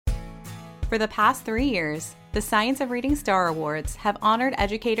For the past 3 years, the Science of Reading Star Awards have honored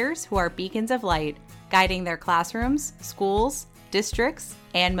educators who are beacons of light, guiding their classrooms, schools, districts,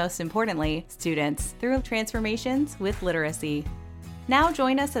 and most importantly, students through transformations with literacy. Now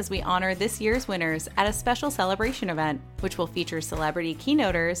join us as we honor this year's winners at a special celebration event, which will feature celebrity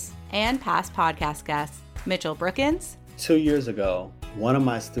keynoters and past podcast guests. Mitchell Brookins. 2 years ago, one of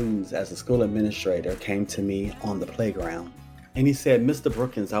my students as a school administrator came to me on the playground. And he said, "Mr.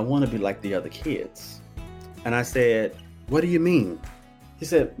 Brookins, I want to be like the other kids." And I said, "What do you mean?" He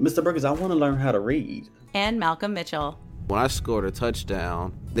said, "Mr. Brookins, I want to learn how to read." And Malcolm Mitchell. When I scored a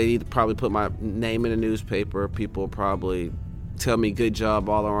touchdown, they'd probably put my name in the newspaper. People probably tell me good job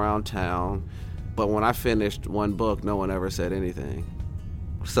all around town. But when I finished one book, no one ever said anything.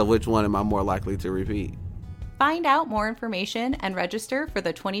 So which one am I more likely to repeat? Find out more information and register for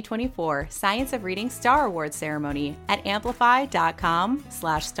the 2024 Science of Reading Star Awards ceremony at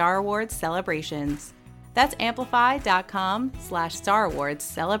amplify.com/Star Awards celebrations. That's amplify.com/Star Awards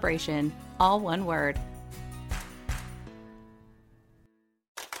celebration, all one word.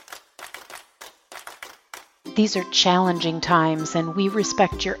 These are challenging times, and we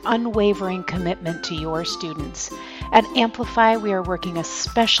respect your unwavering commitment to your students. At Amplify, we are working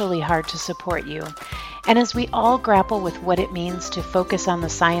especially hard to support you. And as we all grapple with what it means to focus on the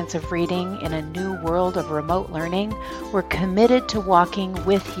science of reading in a new world of remote learning, we're committed to walking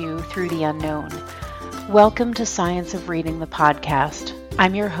with you through the unknown. Welcome to Science of Reading, the podcast.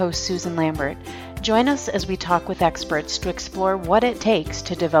 I'm your host, Susan Lambert. Join us as we talk with experts to explore what it takes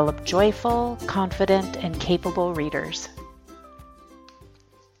to develop joyful, confident, and capable readers.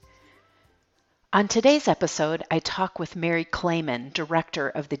 On today's episode, I talk with Mary Clayman, director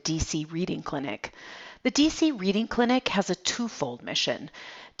of the DC Reading Clinic. The DC Reading Clinic has a twofold mission: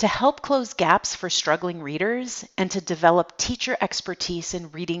 to help close gaps for struggling readers and to develop teacher expertise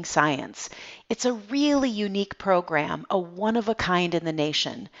in reading science. It's a really unique program, a one-of-a-kind in the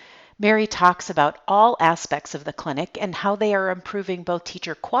nation. Mary talks about all aspects of the clinic and how they are improving both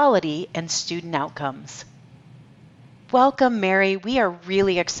teacher quality and student outcomes. Welcome, Mary. We are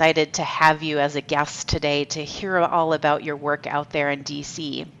really excited to have you as a guest today to hear all about your work out there in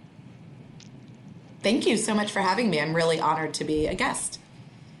DC. Thank you so much for having me. I'm really honored to be a guest.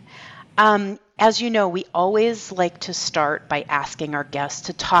 As you know, we always like to start by asking our guests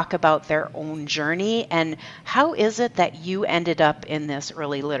to talk about their own journey. And how is it that you ended up in this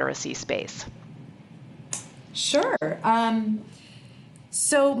early literacy space? Sure.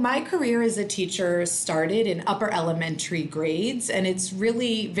 So my career as a teacher started in upper elementary grades, and it's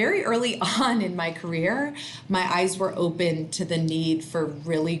really very early on in my career, my eyes were open to the need for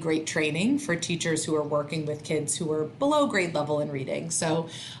really great training for teachers who are working with kids who are below grade level in reading. So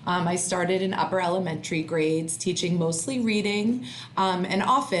I started in upper elementary grades, teaching mostly reading, and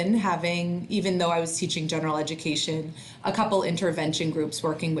often having, even though I was teaching general education, a couple intervention groups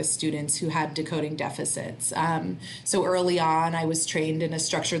working with students who had decoding deficits. So early on, I was trained in a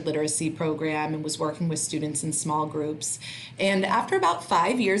structured literacy program and was working with students in small groups. And after about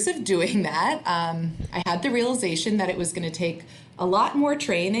 5 years of doing that, I had the realization that it was going to take a lot more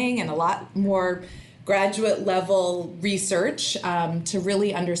training and a lot more graduate level research to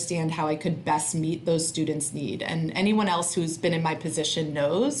really understand how I could best meet those students' need. And anyone else who's been in my position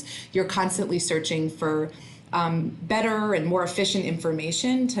knows you're constantly searching for better and more efficient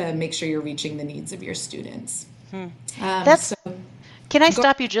information to make sure you're reaching the needs of your students. Can I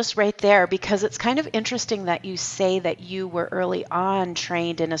stop you just right there? Because it's kind of interesting that you say that you were early on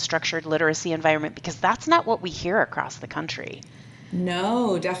trained in a structured literacy environment, because that's not what we hear across the country.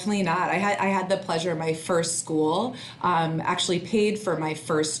 No, definitely not. I had the pleasure, my first school actually paid for my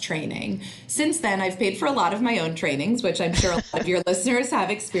first training. Since then, I've paid for a lot of my own trainings, which I'm sure a lot of your listeners have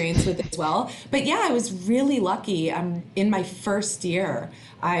experience with as well. But yeah, I was really lucky. In my first year,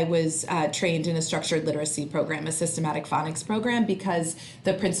 I was trained in a structured literacy program, a systematic phonics program, because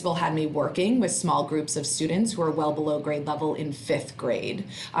the principal had me working with small groups of students who are well below grade level in 5th grade.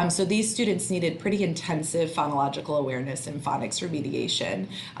 So these students needed pretty intensive phonological awareness and phonics remediation.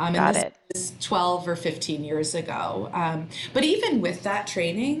 Got it. This was 12 or 15 years ago. But even with that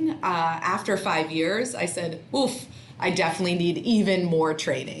training, after 5 years, I said, oof, I definitely need even more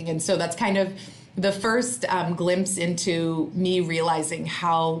training. And so that's kind of the first glimpse into me realizing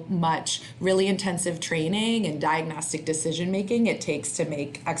how much really intensive training and diagnostic decision making it takes to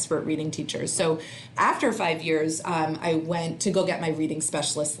make expert reading teachers. So after 5 years, I went to go get my reading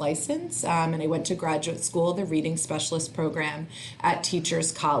specialist license, and I went to graduate school, the reading specialist program at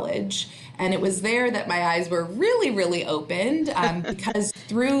Teachers College. And it was there that my eyes were really, really opened because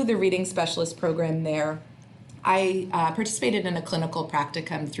through the reading specialist program there, I participated in a clinical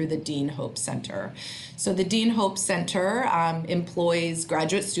practicum through the Dean Hope Center. So the Dean Hope Center employs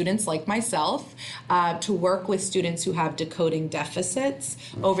graduate students like myself to work with students who have decoding deficits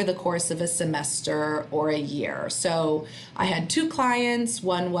over the course of a semester or a year. So I had two clients.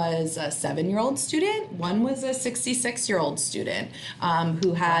 One was a 7-year-old student. One was a 66-year-old student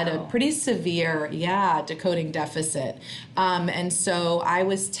who had a pretty severe, decoding deficit. And so I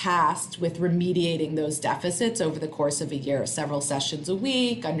was tasked with remediating those deficits over the course of a year, several sessions a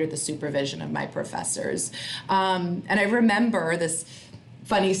week under the supervision of my professors. And I remember this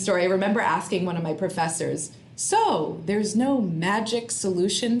funny story. I remember asking one of my professors, so there's no magic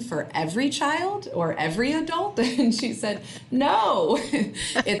solution for every child or every adult? And she said, no,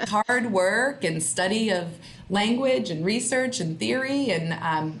 it's hard work and study of language and research and theory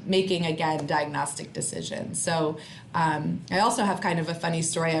and making, again, diagnostic decisions. So I also have kind of a funny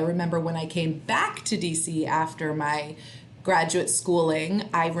story. I remember when I came back to DC after my graduate schooling,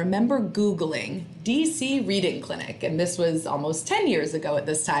 I remember Googling DC Reading Clinic, and this was almost 10 years ago at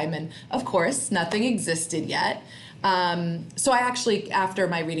this time, and of course, nothing existed yet. So I actually, after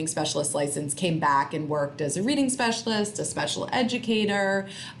my reading specialist license, came back and worked as a reading specialist, a special educator,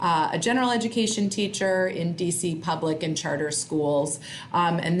 a general education teacher in DC public and charter schools.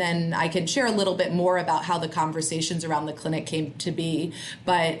 And then I can share a little bit more about how the conversations around the clinic came to be.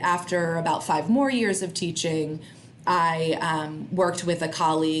 But after about 5 more years of teaching, I worked with a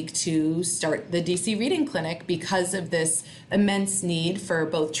colleague to start the DC Reading Clinic because of this immense need for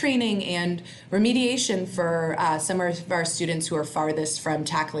both training and remediation for some of our students who are farthest from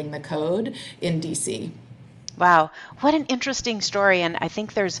tackling the code in DC. Wow, what an interesting story. And I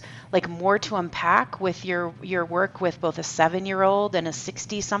think there's like more to unpack with your work with both a 7-year-old and a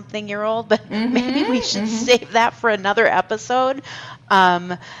 60-something-year-old, but maybe we should save that for another episode.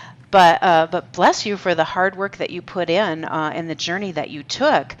 But bless you for the hard work that you put in and the journey that you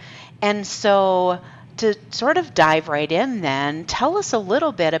took. And so to sort of dive right in then, tell us a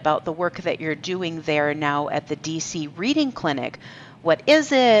little bit about the work that you're doing there now at the DC Reading Clinic. What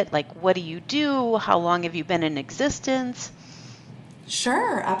is it? Like, what do you do? How long have you been in existence?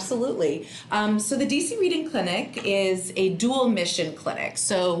 Sure, absolutely. So the DC Reading Clinic is a dual mission clinic.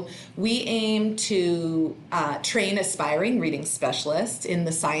 So we aim to train aspiring reading specialists in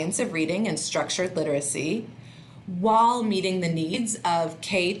the science of reading and structured literacy while meeting the needs of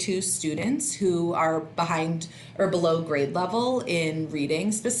K-2 students who are behind or below grade level in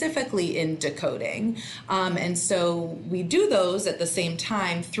reading, specifically in decoding. And so we do those at the same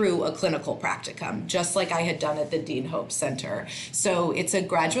time through a clinical practicum, just like I had done at the Dean Hope Center. So it's a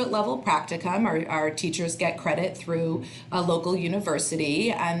graduate level practicum. Our teachers get credit through a local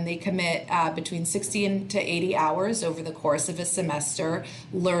university, and they commit between 60 to 80 hours over the course of a semester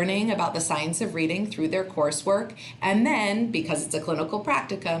learning about the science of reading through their coursework. And then, because it's a clinical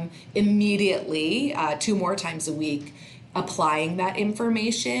practicum, immediately 2 more times a week, applying that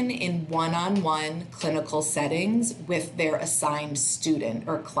information in one-on-one clinical settings with their assigned student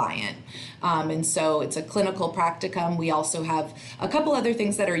or client. And so it's a clinical practicum. We also have a couple other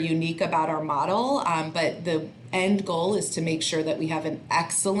things that are unique about our model, but the end goal is to make sure that we have an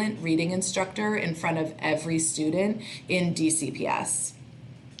excellent reading instructor in front of every student in DCPS.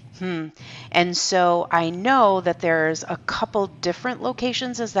 And so I know that there's a couple different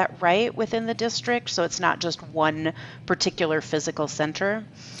locations, is that right, within the district? So it's not just one particular physical center?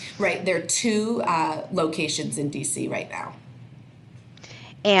 Right, there are 2 locations in DC right now.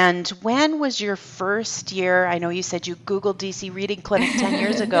 And when was your first year? I know you said you Googled DC Reading Clinic 10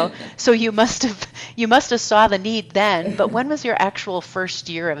 years ago, so you must have saw the need then, but when was your actual first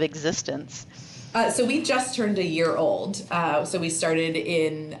year of existence? So we just turned a year old. So we started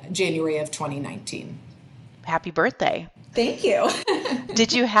in January of 2019. Happy birthday. Thank you.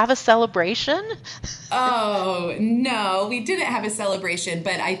 Did you have a celebration? Oh, no, we didn't have a celebration,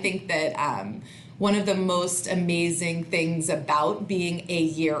 but I think that one of the most amazing things about being a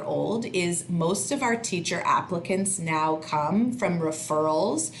year old is most of our teacher applicants now come from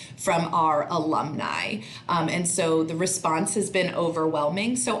referrals from our alumni. And so the response has been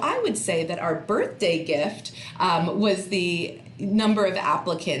overwhelming. So I would say that our birthday gift was the number of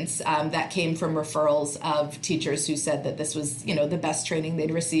applicants that came from referrals of teachers who said that this was, the best training they'd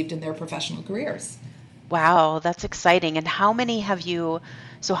received in their professional careers. Wow, that's exciting. And how many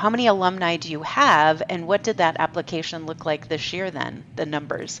alumni do you have, and what did that application look like this year then, the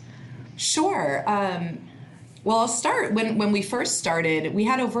numbers? Sure. Well, I'll start when we first started, we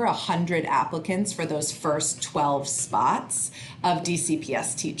had over 100 applicants for those first 12 spots of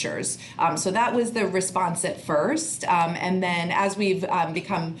DCPS teachers. So that was the response at first. And then as we've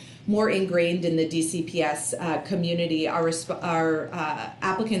become more ingrained in the DCPS community, our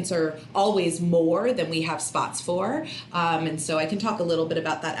applicants are always more than we have spots for. And so I can talk a little bit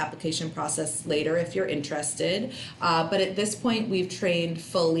about that application process later if you're interested. But at this point, we've trained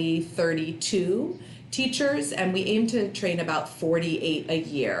fully 32 teachers, and we aim to train about 48 a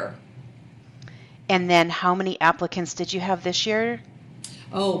year. And then how many applicants did you have this year?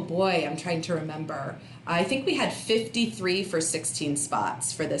 Oh boy, I'm trying to remember. I think we had 53 for 16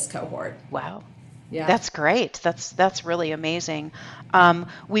 spots for this cohort. Wow. Yeah. That's great. That's really amazing.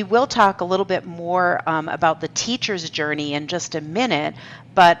 We will talk a little bit more about the teacher's journey in just a minute,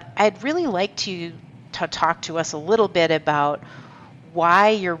 but I'd really like to talk to us a little bit about why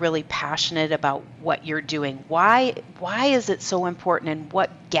you're really passionate about what you're doing. Why is it so important, and what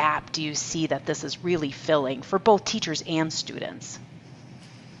gap do you see that this is really filling for both teachers and students?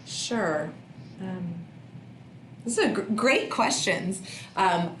 Sure. These are great questions.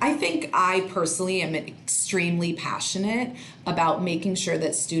 I think I personally am extremely passionate about making sure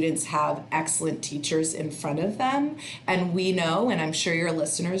that students have excellent teachers in front of them. And we know, and I'm sure your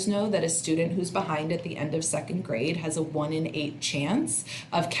listeners know, that a student who's behind at the end of second grade has a 1 in 8 chance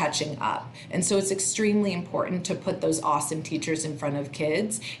of catching up. And so it's extremely important to put those awesome teachers in front of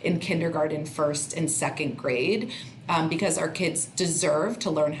kids in kindergarten, first and second grade, because our kids deserve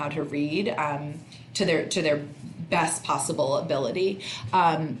to learn how to read to their best possible ability.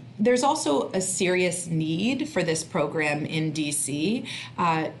 There's also a serious need for this program in DC.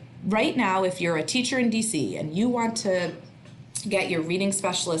 Right now, if you're a teacher in DC and you want to get your reading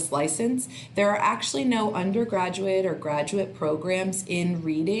specialist license, there are actually no undergraduate or graduate programs in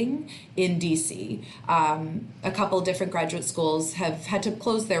reading in DC. A couple of different graduate schools have had to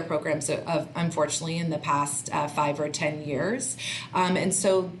close their programs, unfortunately, in the past 5 or 10 years. And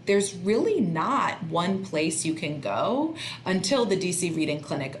so there's really not one place you can go until the DC Reading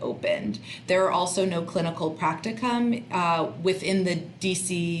Clinic opened. There are also no clinical practicum within the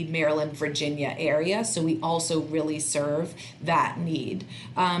DC, Maryland, Virginia area, so we also really serve that need.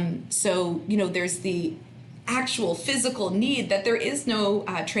 So, there's the actual physical need that there is no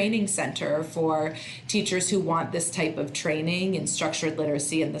training center for teachers who want this type of training in structured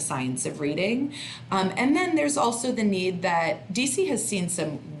literacy and the science of reading. And then there's also the need that DC has seen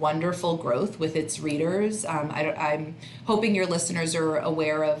some wonderful growth with its readers. I'm hoping your listeners are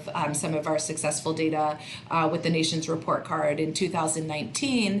aware of some of our successful data with the Nation's Report Card in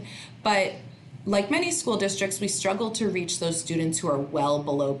 2019, but like many school districts, we struggle to reach those students who are well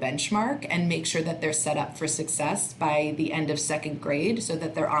below benchmark and make sure that they're set up for success by the end of second grade so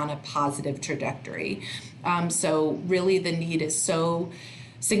that they're on a positive trajectory. So really the need is so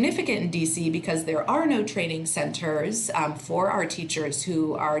significant in DC because there are no training centers for our teachers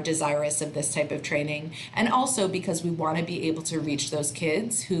who are desirous of this type of training, and also because we want to be able to reach those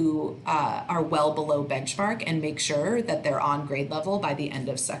kids who are well below benchmark and make sure that they're on grade level by the end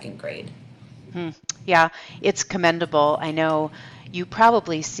of second grade. Yeah, it's commendable. I know you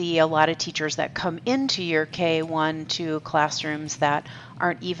probably see a lot of teachers that come into your K-1-2 classrooms that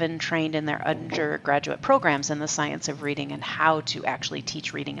aren't even trained in their undergraduate programs in the science of reading and how to actually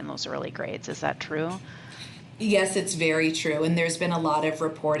teach reading in those early grades. Is that true? Yes, it's very true. And there's been a lot of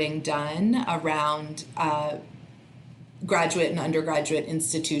reporting done around graduate and undergraduate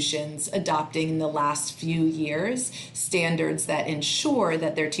institutions adopting in the last few years standards that ensure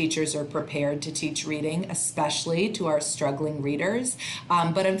that their teachers are prepared to teach reading, especially to our struggling readers.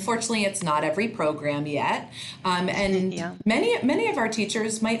 But unfortunately, it's not every program yet. Many of our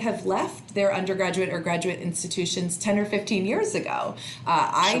teachers might have left their undergraduate or graduate institutions 10 or 15 years ago.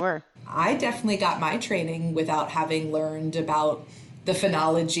 Sure. I definitely got my training without having learned about the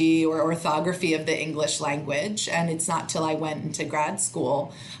phonology or orthography of the English language. And it's not till I went into grad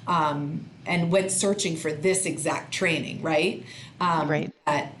school and went searching for this exact training, right?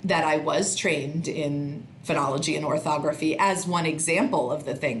 That I was trained in phonology and orthography as one example of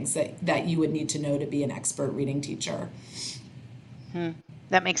the things that you would need to know to be an expert reading teacher.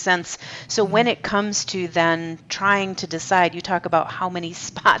 That makes sense. So when it comes to then trying to decide, you talk about how many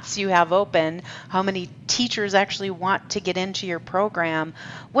spots you have open, how many teachers actually want to get into your program.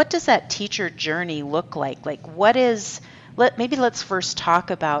 What does that teacher journey look like? Maybe let's first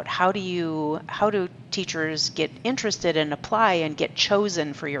talk about how do teachers get interested and apply and get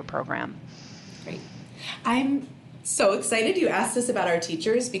chosen for your program? Great. I'm So excited you asked us about our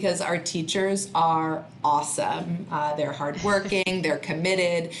teachers, because our teachers are awesome. They're hardworking, they're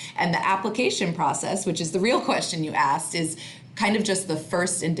committed, and the application process, which is the real question you asked, is kind of just the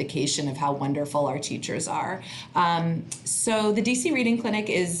first indication of how wonderful our teachers are. So the DC Reading Clinic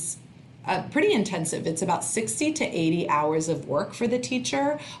is pretty intensive. It's about 60 to 80 hours of work for the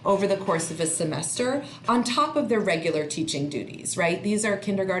teacher over the course of a semester, on top of their regular teaching duties, right? These are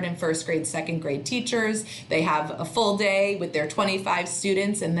kindergarten, first grade, second grade teachers. They have a full day with their 25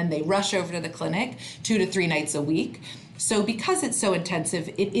 students, and then they rush over to the clinic 2 to 3 nights a week. So because it's so intensive,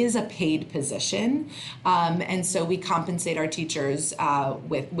 it is a paid position. And so we compensate our teachers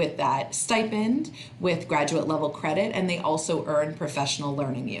with that stipend, with graduate level credit, and they also earn professional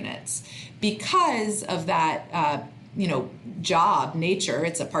learning units. Because of that, job nature,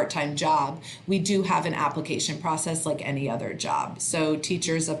 it's a part-time job, we do have an application process like any other job. So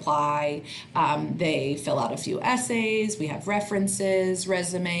teachers apply, they fill out a few essays, we have references,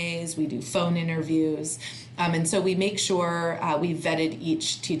 resumes, we do phone interviews. And so we make sure we vetted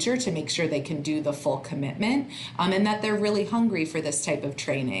each teacher to make sure they can do the full commitment, and that they're really hungry for this type of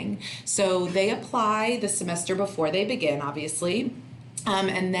training. So they apply the semester before they begin, obviously.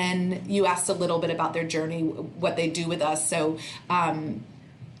 And then you asked a little bit about their journey, what they do with us. So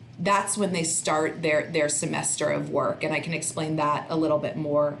that's when they start their semester of work. And I can explain that a little bit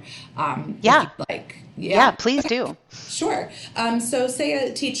more if you'd like. Yeah, please do. Sure. So say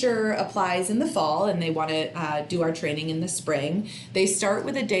a teacher applies in the fall and they want to do our training in the spring. They start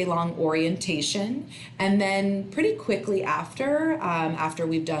with a day-long orientation, and then pretty quickly after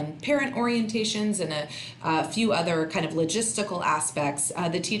we've done parent orientations and a few other kind of logistical aspects,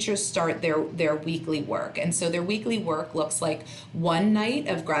 the teachers start their weekly work. And so their weekly work looks like one night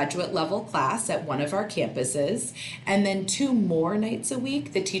of graduate level class at one of our campuses, and then 2 more nights a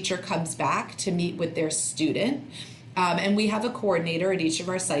week the teacher comes back to meet with their student. And we have a coordinator at each of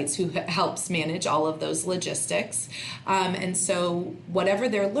our sites who helps manage all of those logistics. And so whatever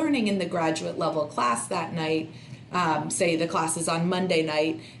they're learning in the graduate level class that night, say the class is on Monday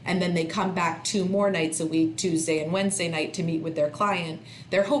night, and then they come back 2 more nights a week, Tuesday and Wednesday night, to meet with their client,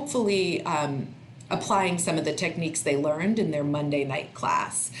 they're hopefully applying some of the techniques they learned in their Monday night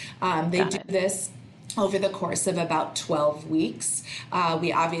class. They do this over the course of about 12 weeks.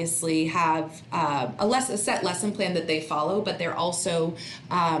 We obviously have a set lesson plan that they follow, but they're also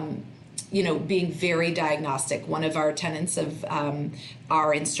being very diagnostic. One of our tenets of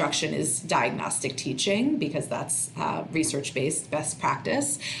our instruction is diagnostic teaching, because that's research-based best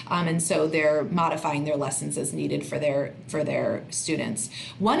practice. And so they're modifying their lessons as needed for their students.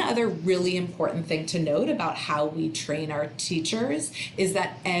 One other really important thing to note about how we train our teachers is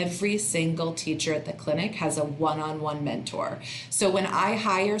that every single teacher at the clinic has a one-on-one mentor. So when I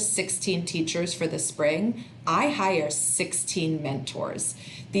hire 16 teachers for the spring, I hire 16 mentors.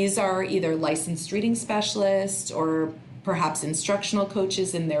 These are either licensed reading specialists or perhaps instructional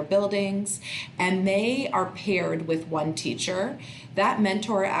coaches in their buildings, and they are paired with one teacher. That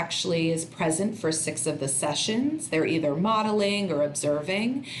mentor actually is present for 6 of the sessions. They're either modeling or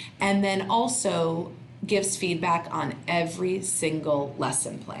observing, and then also gives feedback on every single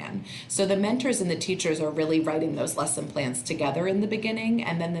lesson plan. So the mentors and the teachers are really writing those lesson plans together in the beginning,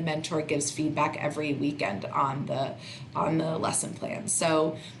 and then the mentor gives feedback every weekend on the lesson plan.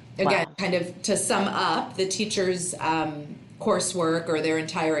 So again, kind of to sum up, the teachers' coursework or their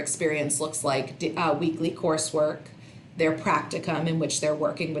entire experience looks like weekly coursework, their practicum in which they're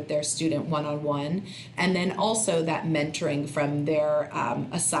working with their student one-on-one, and then also that mentoring from their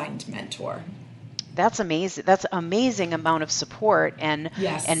assigned mentor. That's amazing. That's an amazing amount of support and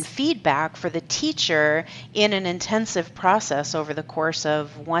feedback for the teacher in an intensive process over the course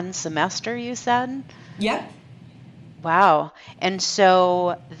of one semester, you said? Yep. Wow. And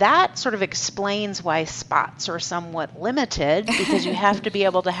so that sort of explains why spots are somewhat limited, because you have to be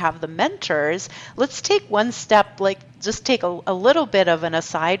able to have the mentors. Let's take one step, just take a little bit of an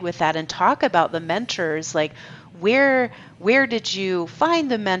aside with that and talk about the mentors. Where did you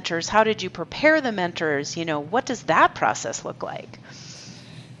find the mentors? How did you prepare the mentors? What does that process look like?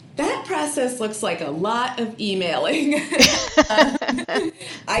 That process looks like a lot of emailing.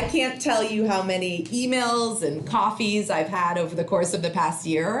 I can't tell you how many emails and coffees I've had over the course of the past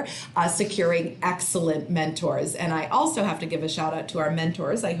year securing excellent mentors. And I also have to give a shout out to our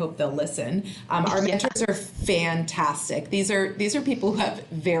mentors. I hope they'll listen. Our mentors are fantastic. These are people who have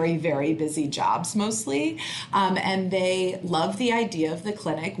very, very busy jobs mostly, and they love the idea of the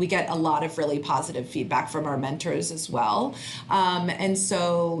clinic. We get a lot of really positive feedback from our mentors as well. And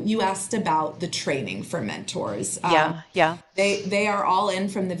so you asked about the training for mentors. They are all in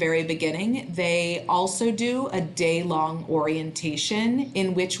from the very beginning. They also do a day-long orientation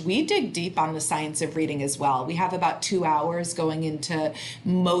in which we dig deep on the science of reading as well. We have about 2 hours going into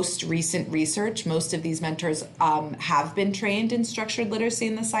most recent research. Most of these mentors have been trained in structured literacy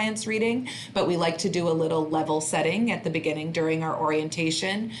and the science reading, but we like to do a little level setting at the beginning during our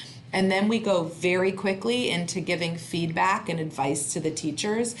orientation. And then we go very quickly into giving feedback and advice to the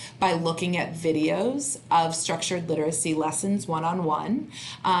teachers by looking at videos of structured literacy lessons one-on-one.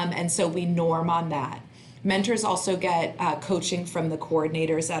 And so we norm on that. Mentors also get coaching from the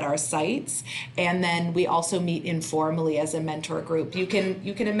coordinators at our sites, and then we also meet informally as a mentor group. You can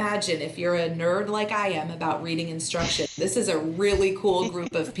imagine, if you're a nerd like I am about reading instruction, this is a really cool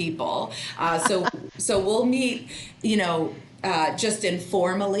group of people. So we'll meet, just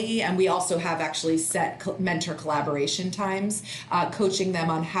informally, and we also have actually set mentor collaboration times, coaching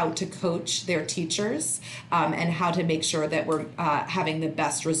them on how to coach their teachers and how to make sure that we're having the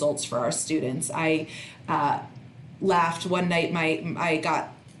best results for our students. I laughed one night. I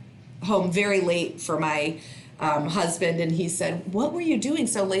got home very late for my husband, and he said, "What were you doing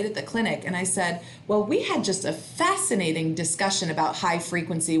so late at the clinic?" And I said, "Well, we had just a fascinating discussion about high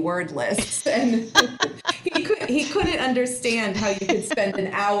frequency word lists." And he couldn't understand how you could spend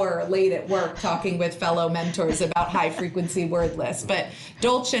an hour late at work talking with fellow mentors about high frequency word lists. But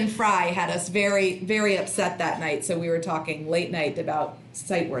Dolce and Fry had us very, very upset that night. So we were talking late night about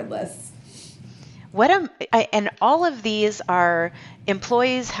sight word lists. And all of these are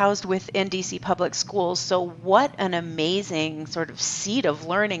employees housed within DC Public Schools. So what an amazing sort of seed of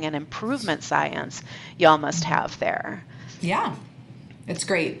learning and improvement science y'all must have there. Yeah, it's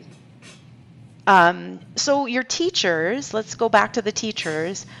great. So your teachers, let's go back to the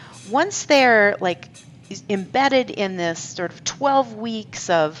teachers. Once they're embedded in this sort of 12 weeks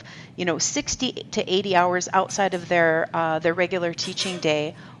of 60 to 80 hours outside of their regular teaching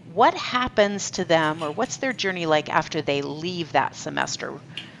day, what happens to them, or what's their journey like after they leave that semester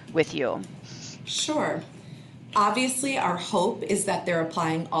with you? Sure. Obviously, our hope is that they're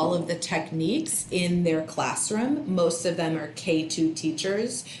applying all of the techniques in their classroom. Most of them are K-2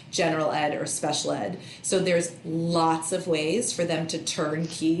 teachers, general ed or special ed. So there's lots of ways for them to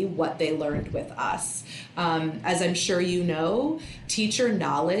turnkey what they learned with us. As I'm sure you know, teacher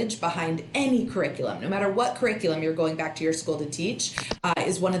knowledge behind any curriculum, no matter what curriculum you're going back to your school to teach,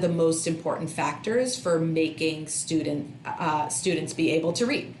 is one of the most important factors for making students be able to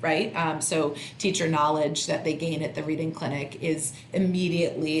read, right? So teacher knowledge that they gain at the reading clinic is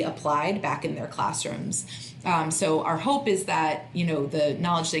immediately applied back in their classrooms. So our hope is that, the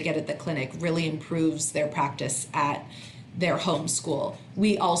knowledge they get at the clinic really improves their practice at their home school.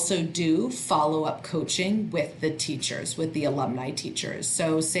 We also do follow-up coaching with the teachers, with the alumni teachers.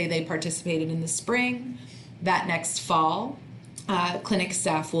 So say they participated in the spring, that next fall, clinic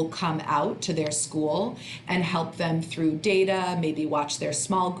staff will come out to their school and help them through data, maybe watch their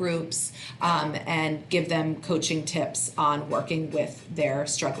small groups, and give them coaching tips on working with their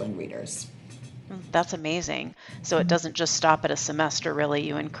struggling readers. That's amazing. So it doesn't just stop at a semester, really.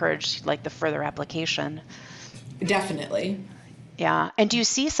 You encourage the further application. Definitely. Yeah. And do you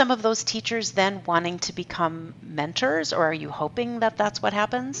see some of those teachers then wanting to become mentors, or are you hoping that that's what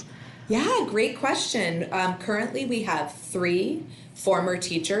happens? Yeah, great question. Currently, we have 3 former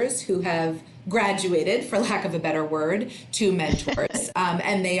teachers who have graduated, for lack of a better word, to mentors,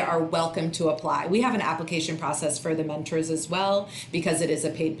 and they are welcome to apply. We have an application process for the mentors as well, because it is a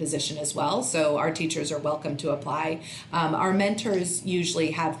paid position as well. So our teachers are welcome to apply. Our mentors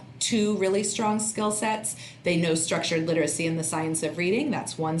usually have 2 really strong skill sets. They know structured literacy and the science of reading.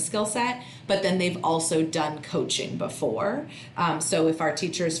 That's one skill set. But then they've also done coaching before. So if our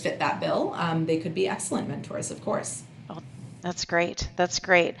teachers fit that bill, they could be excellent mentors, of course. Oh, that's great. That's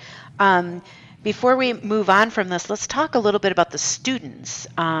great. Before we move on from this, let's talk a little bit about the students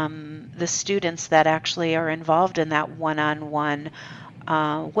that actually are involved in that one-on-one.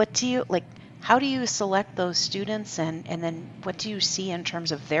 How do you select those students, and then what do you see in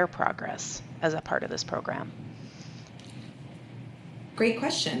terms of their progress as a part of this program? Great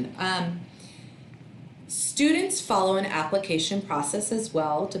question. Students follow an application process as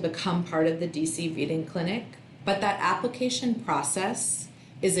well to become part of the DC Reading Clinic, but that application process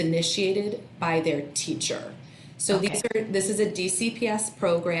is initiated by their teacher. So this is a DCPS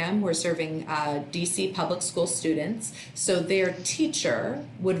program. We're serving DC public school students. So their teacher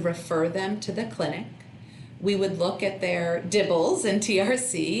would refer them to the clinic. We would look at their DIBELS and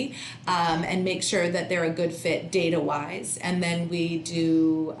TRC and make sure that they're a good fit data-wise. And then we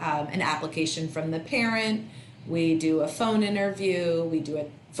do an application from the parent. We do a phone interview. We do a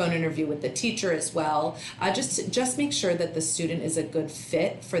phone interview with the teacher as well, just make sure that the student is a good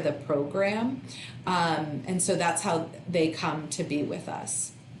fit for the program. And so that's how they come to be with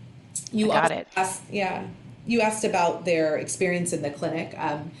us. You got it. You asked about their experience in the clinic.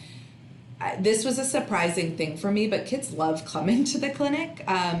 This was a surprising thing for me, but kids love coming to the clinic.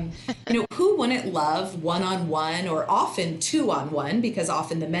 Who wouldn't love one-on-one, or often two-on-one, because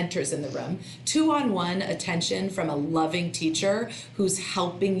often the mentor's in the room, two-on-one attention from a loving teacher who's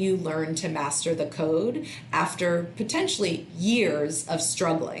helping you learn to master the code after potentially years of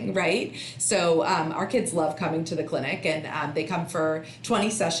struggling, right? So our kids love coming to the clinic, and they come for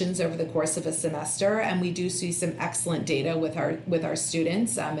 20 sessions over the course of a semester, and we do see some excellent data with our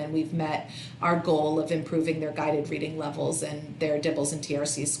students, and we've met our goal of improving their guided reading levels and their DIBELS and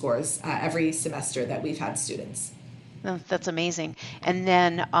TRC scores every semester that we've had students. Oh, that's amazing. And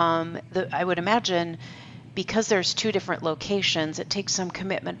then I would imagine, because there's two different locations, it takes some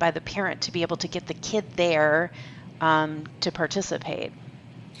commitment by the parent to be able to get the kid there to participate.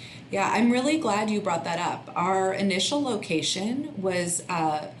 Yeah, I'm really glad you brought that up. Our initial location was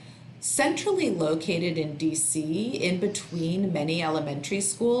centrally located in DC, in between many elementary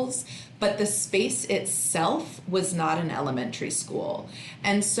schools, but the space itself was not an elementary school.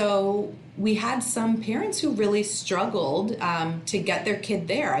 And so we had some parents who really struggled to get their kid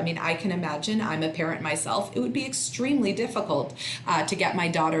there. I mean, I can imagine, I'm a parent myself, it would be extremely difficult to get my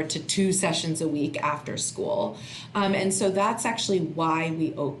daughter to 2 sessions a week after school. And so that's actually why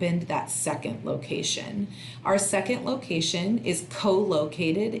we opened that second location. Our second location is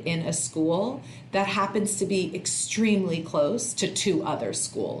co-located in a school that happens to be extremely close to 2 other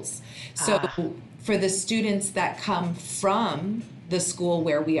schools. So for the students that come from the school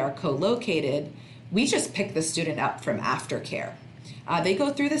where we are co-located, we just pick the student up from aftercare. They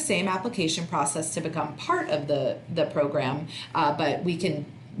go through the same application process to become part of the program, but we can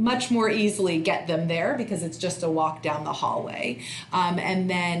much more easily get them there because it's just a walk down the hallway. And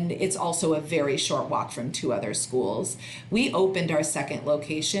then it's also a very short walk from 2 other schools. We opened our second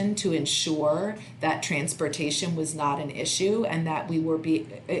location to ensure that transportation was not an issue and that we were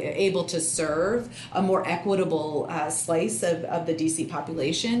able to serve a more equitable slice of the DC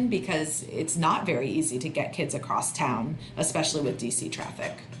population, because it's not very easy to get kids across town, especially with DC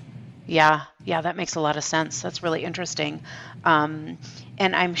traffic. Yeah, that makes a lot of sense. That's really interesting.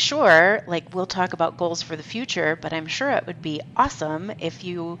 And I'm sure, we'll talk about goals for the future, but I'm sure it would be awesome if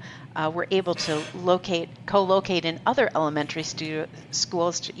you were able to co-locate in other elementary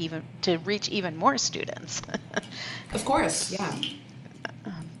schools to reach even more students. Of course, yeah.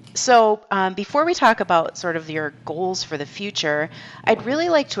 So before we talk about sort of your goals for the future, I'd really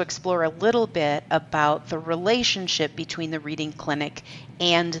like to explore a little bit about the relationship between the Reading Clinic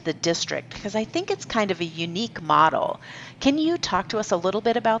and the district, because I think it's kind of a unique model. Can you talk to us a little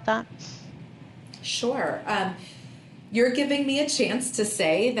bit about that? Sure. You're giving me a chance to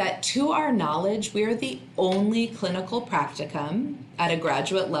say that, to our knowledge, we're the only clinical practicum at a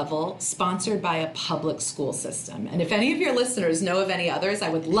graduate level sponsored by a public school system. And if any of your listeners know of any others, I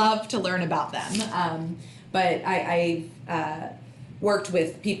would love to learn about them. But I worked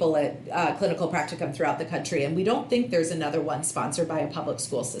with people at clinical practicum throughout the country, and we don't think there's another one sponsored by a public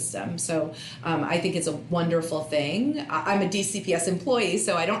school system. So I think it's a wonderful thing. I'm a DCPS employee,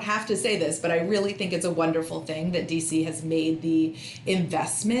 so I don't have to say this, but I really think it's a wonderful thing that DC has made the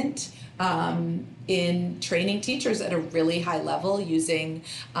investment in training teachers at a really high level using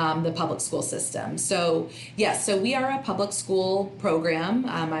the public school system. So yes, so we are a public school program.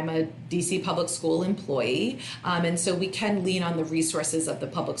 I'm a DC public school employee, and so we can lean on the resources of the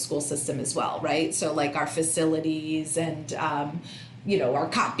public school system as well, right? So like our facilities and our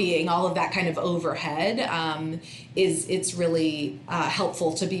copying, all of that kind of overhead, it's really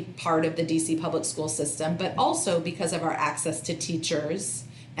helpful to be part of the DC public school system, but also because of our access to teachers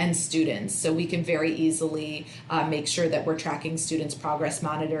and students. So we can very easily make sure that we're tracking students' progress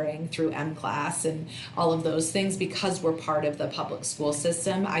monitoring through MClass and all of those things because we're part of the public school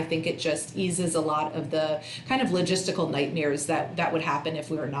system. I think it just eases a lot of the kind of logistical nightmares that would happen if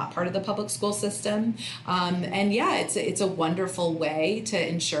we were not part of the public school system. And yeah, it's a wonderful way to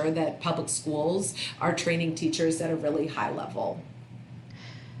ensure that public schools are training teachers at a really high level.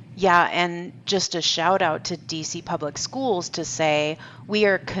 Yeah, and just a shout out to DC Public Schools to say we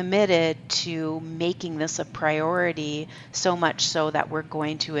are committed to making this a priority, so much so that we're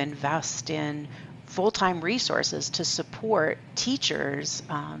going to invest in full-time resources to support teachers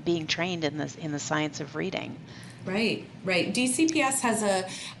being trained in the science of reading. Right, right. DCPS has a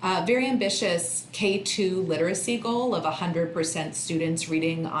very ambitious K-2 literacy goal of 100% students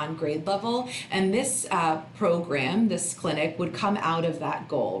reading on grade level. And this program, this clinic, would come out of that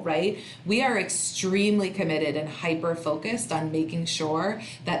goal, right? We are extremely committed and hyper-focused on making sure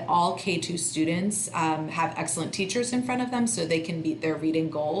that all K-2 students have excellent teachers in front of them so they can meet their reading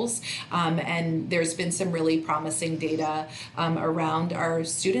goals. And there's been some really promising data around our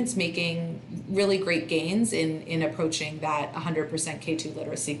students making really great gains in approaching that 100% K-2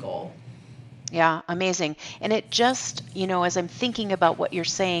 literacy goal. Yeah, amazing. And it just, as I'm thinking about what you're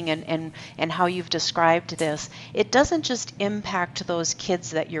saying and how you've described this, it doesn't just impact those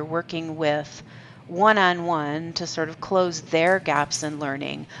kids that you're working with one-on-one to sort of close their gaps in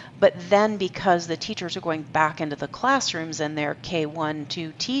learning, but then because the teachers are going back into the classrooms and they're K1,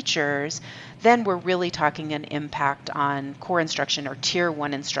 2 teachers, then we're really talking an impact on core instruction or tier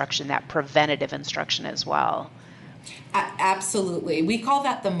 1 instruction, that preventative instruction as well. Absolutely. We call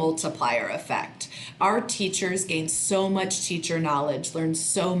that the multiplier effect. Our teachers gain so much teacher knowledge, learn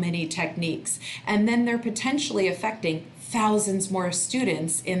so many techniques, and then they're potentially affecting thousands more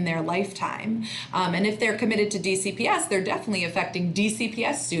students in their lifetime. And if they're committed to DCPS, they're definitely affecting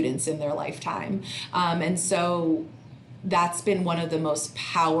DCPS students in their lifetime. And so that's been one of the most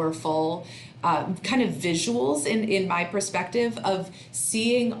powerful kind of visuals in my perspective of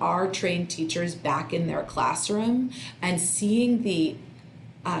seeing our trained teachers back in their classroom and seeing the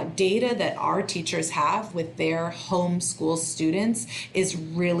data that our teachers have with their homeschool students is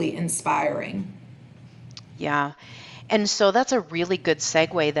really inspiring. Yeah. And so that's a really good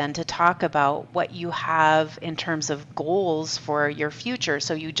segue then to talk about what you have in terms of goals for your future.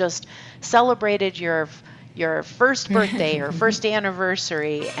 So you just celebrated your first birthday or first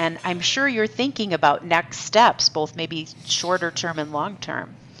anniversary, and I'm sure you're thinking about next steps, both maybe shorter term and long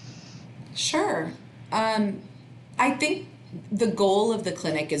term. Sure. I think the goal of the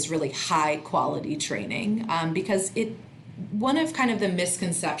clinic is really high quality training because one of kind of the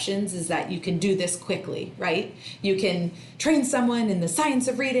misconceptions is that you can do this quickly, right? You can train someone in the science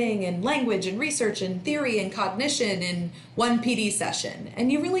of reading and language and research and theory and cognition in one PD session,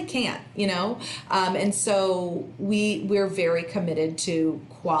 and you really can't, And so we're very committed to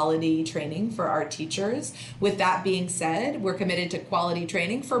quality training for our teachers. With that being said, we're committed to quality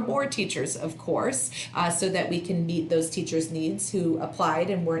training for more teachers, of course, so that we can meet those teachers' needs who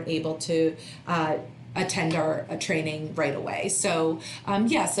applied and weren't able to attend our training right away. So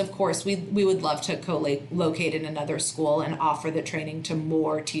yes, of course, we would love to co-locate in another school and offer the training to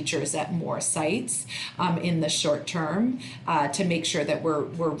more teachers at more sites in the short term to make sure that we're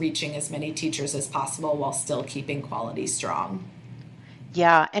reaching as many teachers as possible while still keeping quality strong.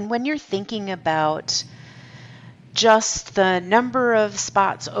 Yeah, and when you're thinking about just the number of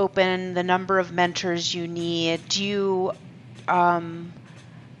spots open, the number of mentors you need,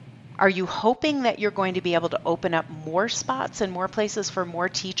 are you hoping that you're going to be able to open up more spots and more places for more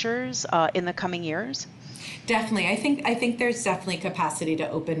teachers in the coming years? Definitely. I think there's definitely capacity to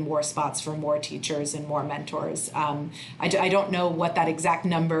open more spots for more teachers and more mentors. I don't know what that exact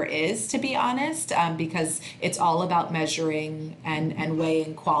number is, to be honest, because it's all about measuring and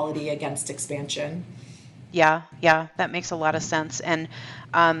weighing quality against expansion. Yeah, that makes a lot of sense. And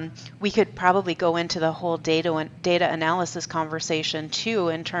we could probably go into the whole data analysis conversation too,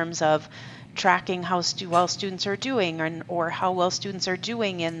 in terms of tracking how well students are doing, or how well students are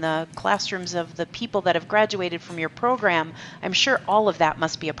doing in the classrooms of the people that have graduated from your program. I'm sure all of that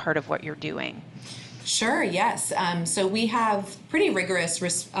must be a part of what you're doing. Sure, yes. So we have pretty rigorous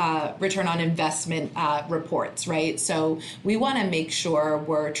return on investment reports, right? So we want to make sure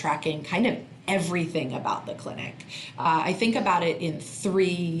we're tracking kind of everything about the clinic. I think about it in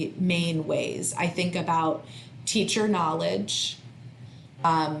 3 main ways. I think about teacher knowledge.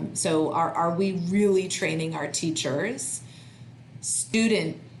 So are we really training our teachers?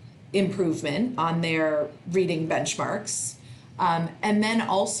 Student improvement on their reading benchmarks. And then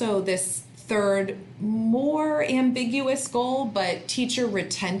also this third, more ambiguous goal, but teacher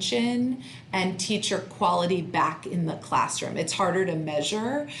retention and teacher quality back in the classroom. It's harder to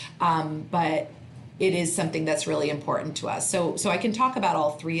measure, but it is something that's really important to us. So I can talk about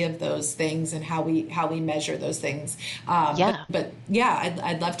all 3 of those things and how we measure those things. But yeah,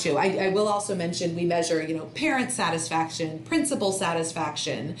 I'd love to. I will also mention we measure, parent satisfaction, principal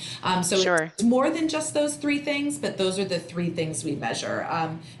satisfaction. Sure. It's more than just those 3 things, but those are the 3 things we measure.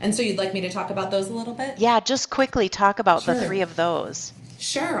 And so you'd like me to talk about those a little bit? Yeah, just quickly talk about Sure. the 3 of those.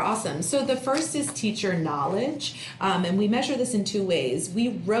 Sure, awesome. So the first is teacher knowledge, and we measure this in 2 ways. We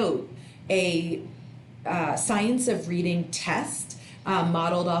wrote a science of reading test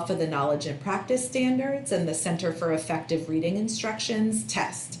modeled off of the Knowledge and Practice Standards and the Center for Effective Reading Instructions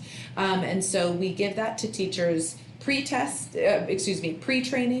test. And so we give that to teachers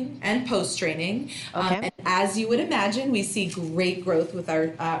pre-training and post-training. Okay. And as you would imagine, we see great growth with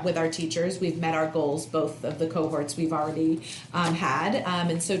our teachers. We've met our goals, both of the cohorts we've already had.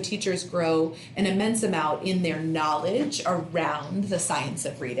 And so teachers grow an immense amount in their knowledge around the science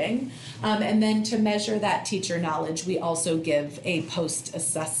of reading. And then to measure that teacher knowledge, we also give a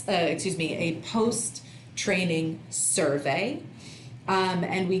post-training survey.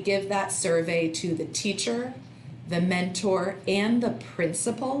 And we give that survey to the teacher, the mentor, and the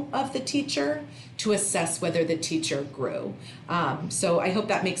principal of the teacher to assess whether the teacher grew. So I hope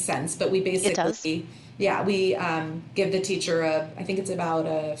that makes sense. But we basically, we give the teacher I think it's about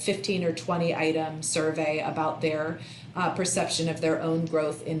a 15 or 20 item survey about their perception of their own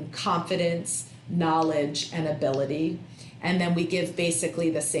growth in confidence, knowledge, and ability. And then we give basically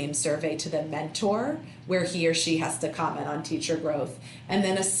the same survey to the mentor, where he or she has to comment on teacher growth. And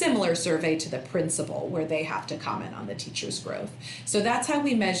then a similar survey to the principal, where they have to comment on the teacher's growth. So that's how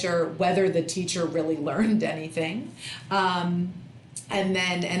we measure whether the teacher really learned anything. And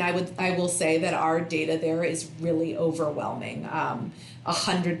I will say that our data there is really overwhelming.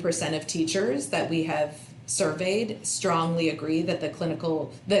 100% of teachers that we have surveyed strongly agree that the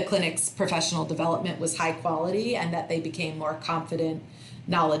clinic's professional development was high quality and that they became more confident,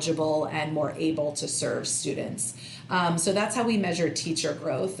 knowledgeable, and more able to serve students. So that's how we measure teacher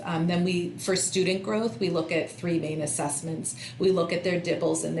growth. Then for student growth, we look at 3 main assessments. We look at their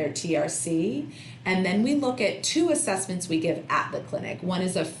DIBELS and their TRC, and then we look at 2 assessments we give at the clinic. One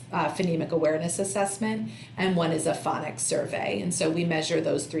is a phonemic awareness assessment, and one is a phonics survey. And so we measure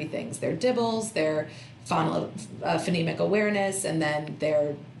those 3 things: their DIBELS, their phonemic awareness, and then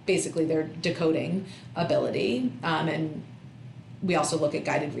their decoding ability. And we also look at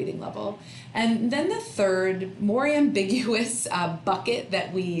guided reading level. And then the third, more ambiguous bucket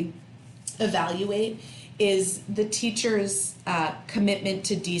that we evaluate is the teacher's commitment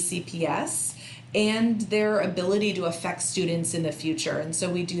to DCPS and their ability to affect students in the future. And so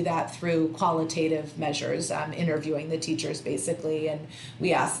we do that through qualitative measures, interviewing the teachers basically, and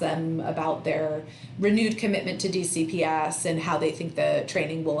we ask them about their renewed commitment to DCPS and how they think the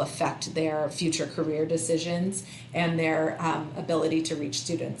training will affect their future career decisions and their ability to reach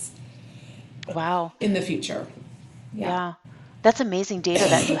students. Wow. In the future. Yeah. That's amazing data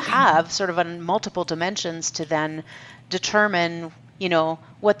that you have sort of on multiple dimensions to then determine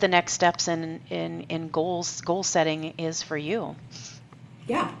what the next steps in goal setting is for you.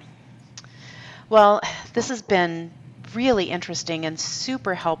 Yeah. Well, this has been really interesting and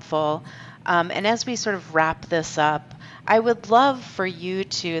super helpful. And as we sort of wrap this up, I would love for you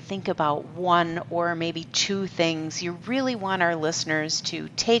to think about 1 or maybe 2 things you really want our listeners to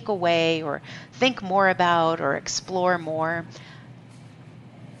take away or think more about or explore more.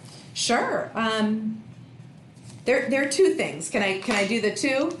 Sure. There are 2 things. Can I do the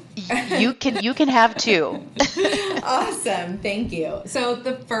 2? You can have 2. Awesome. Thank you. So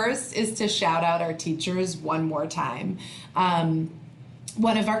the first is to shout out our teachers one more time.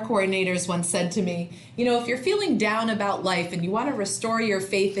 One of our coordinators once said to me, if you're feeling down about life and you want to restore your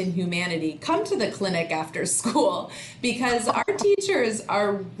faith in humanity, come to the clinic after school, because our teachers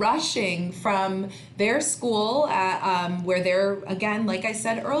are rushing from their school where they're, again, like I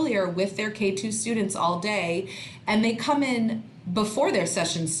said earlier, with their K-2 students all day, and they come in before their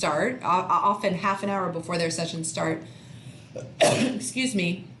sessions start, often half an hour before their sessions start, excuse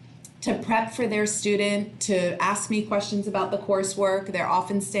me, to prep for their student, to ask me questions about the coursework. They're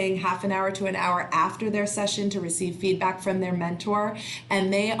often staying half an hour to an hour after their session to receive feedback from their mentor,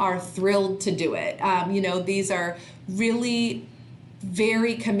 and they are thrilled to do it. These are really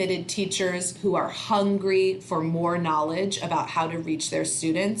very committed teachers who are hungry for more knowledge about how to reach their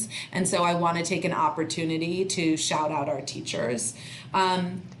students, and so I want to take an opportunity to shout out our teachers.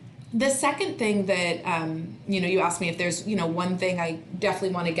 The second thing that, you asked me if there's, one thing I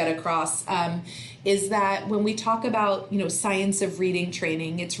definitely want to get across is that when we talk about, science of reading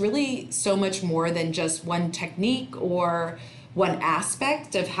training, it's really so much more than just one technique or one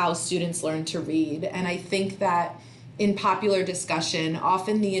aspect of how students learn to read. And I think that in popular discussion,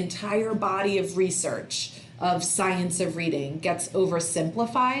 often the entire body of research of science of reading gets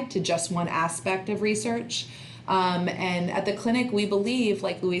oversimplified to just one aspect of research. And at the clinic, we believe,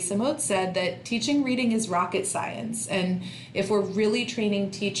 like Louisa Moat said, that teaching reading is rocket science. And if we're really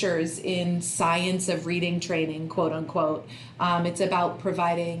training teachers in science of reading training, quote unquote, it's about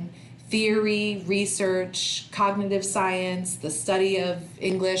providing theory, research, cognitive science, the study of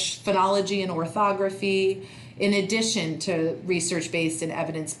English, phonology and orthography. in addition to research-based and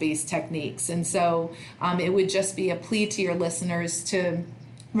evidence-based techniques. And so it would just be a plea to your listeners to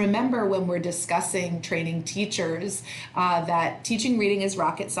remember when we're discussing training teachers that teaching reading is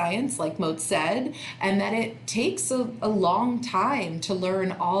rocket science, like Moat said, and that it takes a long time to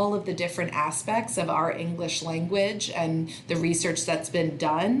learn all of the different aspects of our English language and the research that's been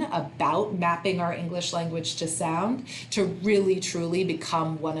done about mapping our English language to sound to really, truly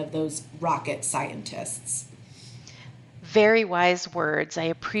become one of those rocket scientists. Very wise words. I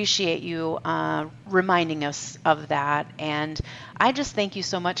appreciate you reminding us of that. And I just thank you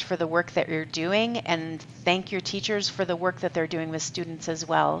so much for the work that you're doing, and thank your teachers for the work that they're doing with students as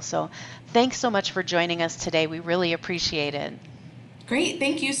well. So thanks so much for joining us today. We really appreciate it. Great.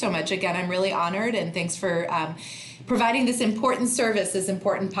 Thank you so much. Again, I'm really honored, and thanks for providing this important service, this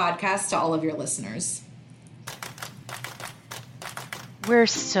important podcast to all of your listeners. We're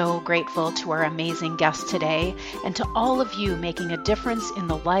so grateful to our amazing guests today and to all of you making a difference in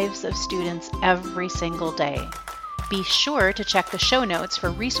the lives of students every single day. Be sure to check the show notes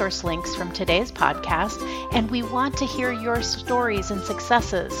for resource links from today's podcast, and we want to hear your stories and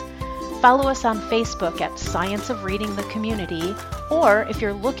successes. Follow us on Facebook at Science of Reading the Community, or if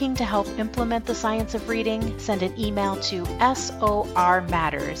you're looking to help implement the science of reading, send an email to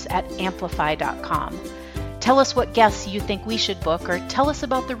sormatters@amplify.com. Tell us what guests you think we should book, or tell us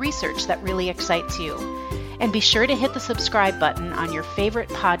about the research that really excites you. And be sure to hit the subscribe button on your favorite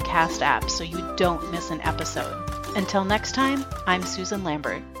podcast app so you don't miss an episode. Until next time, I'm Susan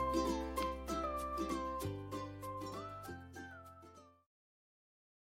Lambert.